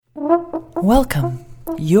Welcome.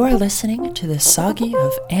 You are listening to the Sagi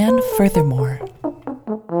of Anne Furthermore.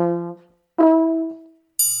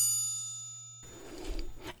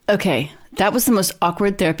 Okay, that was the most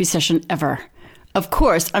awkward therapy session ever. Of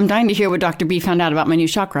course, I'm dying to hear what Dr. B found out about my new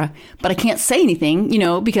chakra, but I can't say anything,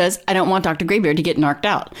 because I don't want Dr. Graybeard to get narked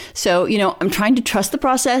out. So, I'm trying to trust the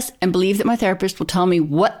process and believe that my therapist will tell me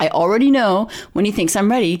what I already know when he thinks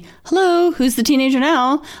I'm ready. Hello, who's the teenager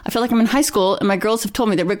now? I feel like I'm in high school and my girls have told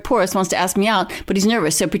me that Rick Porras wants to ask me out, but he's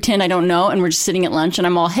nervous, so pretend I don't know and we're just sitting at lunch and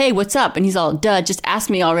I'm all, hey, what's up? And he's all, duh, just ask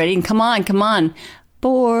me already and come on.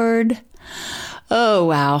 Bored. Oh,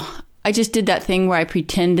 wow. I just did that thing where I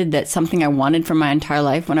pretended that something I wanted for my entire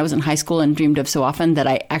life when I was in high school and dreamed of so often that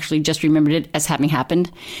I actually just remembered it as having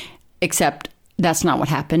happened. Except that's not what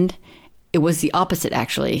happened. It was the opposite,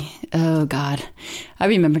 actually. Oh, God. I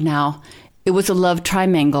remember now. It was a love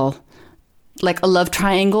triangle. Like a love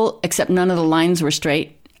triangle, except none of the lines were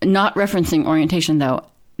straight. Not referencing orientation, though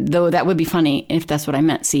that would be funny if that's what I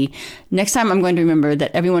meant. See, next time I'm going to remember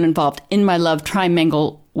that everyone involved in my love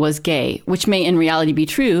triangle was gay, which may in reality be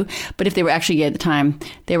true, but if they were actually gay at the time,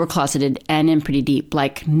 they were closeted and in pretty deep,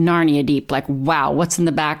 like Narnia deep, like, wow, what's in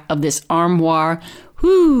the back of this armoire?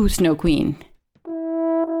 Whoo, Snow Queen.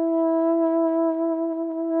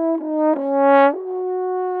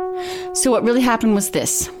 So what really happened was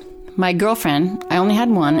this. My girlfriend, I only had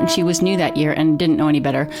one, and she was new that year and didn't know any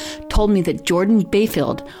better, told me that Jordan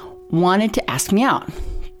Bayfield wanted to ask me out.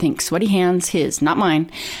 Think sweaty hands, his, not mine.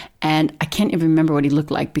 And I can't even remember what he looked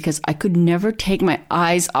like because I could never take my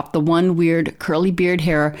eyes off the one weird curly beard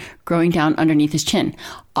hair growing down underneath his chin.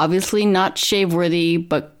 Obviously not shave-worthy,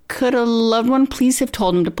 but could a loved one please have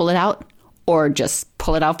told him to pull it out? Or just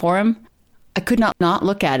pull it out for him? I could not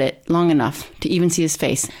look at it long enough to even see his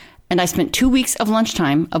face. And I spent 2 weeks of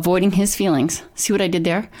lunchtime avoiding his feelings. See what I did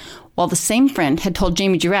there? While the same friend had told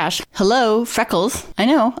Jamie Jirash, hello, freckles. I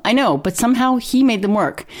know, but somehow he made them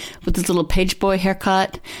work. With his little page boy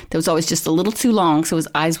haircut that was always just a little too long so his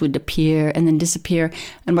eyes would appear and then disappear,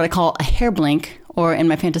 and what I call a hair blink, or in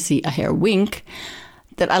my fantasy, a hair wink,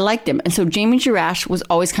 that I liked him. And so Jamie Jirash was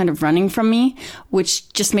always kind of running from me,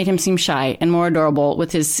 which just made him seem shy and more adorable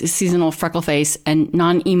with his seasonal freckle face and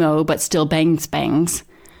non-emo but still bangs.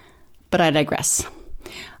 But I digress.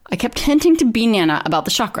 I kept hinting to B Nana about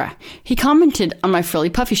the chakra. He commented on my frilly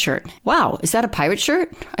puffy shirt. Wow, is that a pirate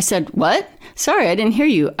shirt? I said, what? Sorry, I didn't hear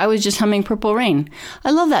you. I was just humming Purple Rain.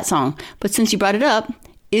 I love that song. But since you brought it up,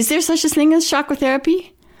 is there such a thing as chakra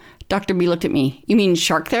therapy? Dr. B looked at me. You mean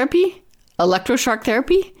shark therapy? Electroshark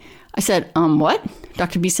therapy? I said, what?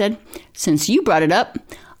 Dr. B said, since you brought it up,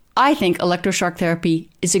 I think electroshark therapy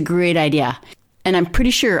is a great idea. And I'm pretty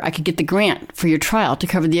sure I could get the grant for your trial to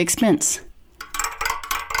cover the expense.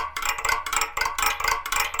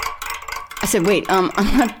 I said, wait, I'm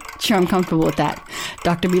not sure I'm comfortable with that.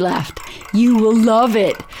 Dr. B laughed. You will love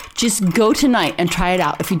it. Just go tonight and try it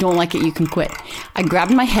out. If you don't like it, you can quit. I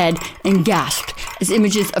grabbed my head and gasped as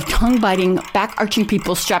images of tongue-biting, back-arching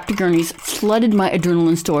people strapped to gurneys flooded my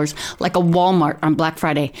adrenaline stores like a Walmart on Black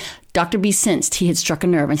Friday. Dr. B sensed he had struck a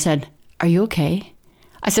nerve and said, are you okay?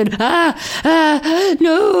 I said,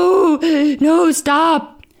 no,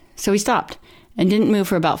 stop. So he stopped and didn't move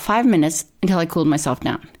for about 5 minutes until I cooled myself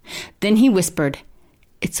down. Then he whispered,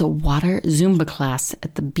 it's a water Zumba class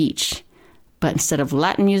at the beach. But instead of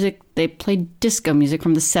Latin music, they played disco music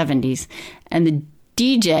from the 70s. And the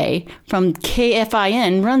DJ from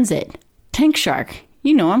KFIN runs it. Tank Shark.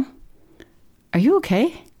 You know him. Are you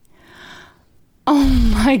okay? Oh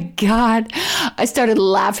my God. I started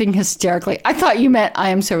laughing hysterically. I thought you meant I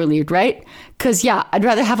am so relieved, right? Because, yeah, I'd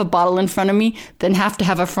rather have a bottle in front of me than have to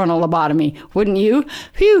have a frontal lobotomy. Wouldn't you?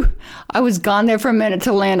 Phew. I was gone there for a minute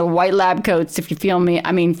to land a white lab coats, if you feel me.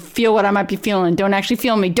 I mean, feel what I might be feeling. Don't actually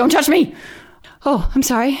feel me. Don't touch me. Oh, I'm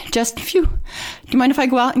sorry. Just, phew. Do you mind if I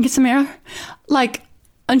go out and get some air? Like,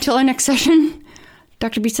 until our next session?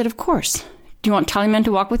 Dr. B said, of course. Do you want Tallyman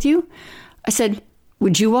to walk with you? I said,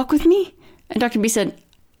 would you walk with me? And Dr. B said,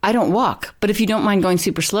 I don't walk, but if you don't mind going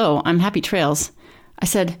super slow, I'm happy trails. I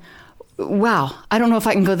said, wow, I don't know if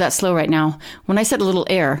I can go that slow right now. When I said a little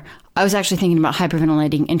air, I was actually thinking about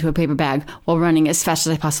hyperventilating into a paper bag while running as fast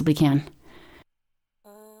as I possibly can.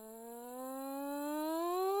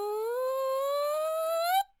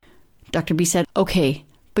 Dr. B said, okay,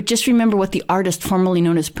 but just remember what the artist formerly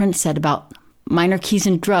known as Prince said about minor keys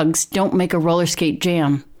and drugs don't make a roller skate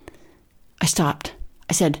jam. I stopped.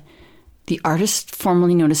 I said, the artist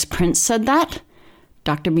formerly known as Prince said that?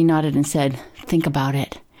 Dr. B nodded and said, think about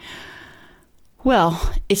it.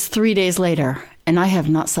 Well, it's 3 days later, and I have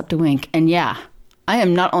not slept a wink. And yeah, I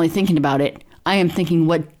am not only thinking about it, I am thinking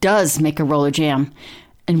what does make a roller jam.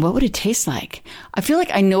 And what would it taste like? I feel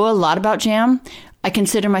like I know a lot about jam. I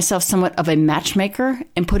consider myself somewhat of a matchmaker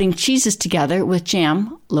in putting cheeses together with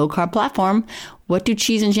jam, low-carb platform. What do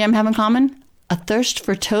cheese and jam have in common? A thirst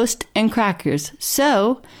for toast and crackers.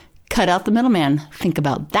 So, cut out the middleman. Think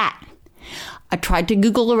about that. I tried to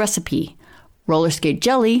Google a recipe. Roller skate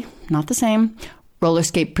jelly, not the same. Roller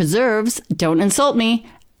skate preserves, don't insult me.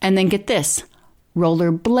 And then get this,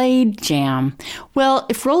 roller blade jam. Well,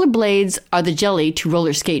 if roller blades are the jelly to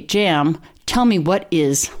roller skate jam, tell me what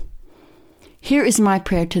is. Here is my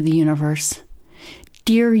prayer to the universe.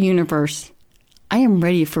 Dear universe, I am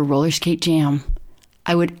ready for roller skate jam.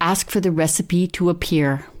 I would ask for the recipe to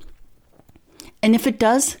appear. And if it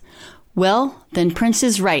does, well, then Prince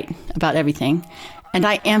is right about everything, and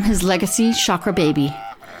I am his legacy chakra baby.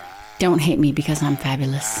 Don't hate me because I'm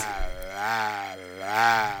fabulous.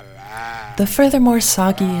 The Furthermore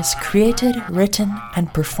Soggy is created, written,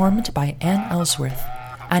 and performed by Anne Ellsworth,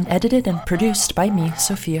 and edited and produced by me,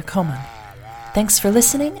 Sophia Coman. Thanks for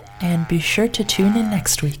listening, and be sure to tune in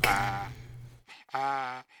next week.